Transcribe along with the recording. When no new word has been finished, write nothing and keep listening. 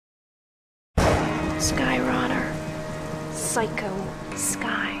Skye Rotter. Psycho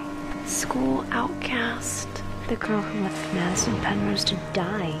Skye. School outcast. The girl who left Madison Penrose to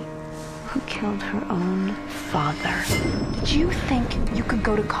die. Who killed her own father. Did you think you could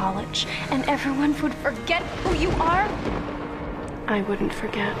go to college and everyone would forget who you are? I wouldn't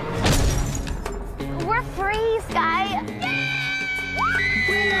forget. We're free, Skye!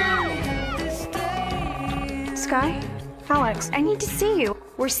 Skye? Alex, I need to see you.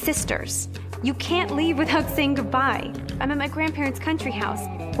 We're sisters. You can't leave without saying goodbye. I'm at my grandparents' country house.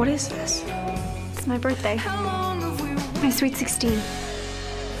 What is this? It's my birthday. My sweet 16.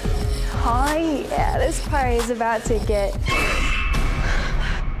 Oh yeah, this party is about to get...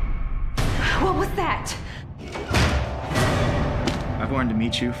 What was that? I've wanted to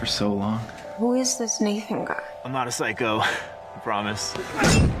meet you for so long. Who is this Nathan guy? I'm not a psycho, I promise.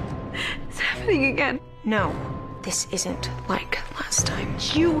 It's happening again. No, this isn't like last time.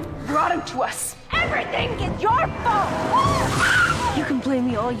 You brought him to us. Everything is your fault! You can blame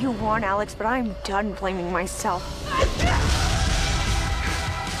me all you want, Alex, but I'm done blaming myself.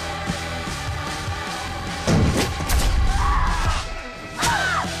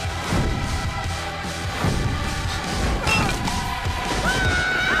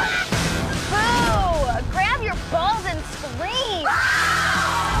 Grab your balls and scream!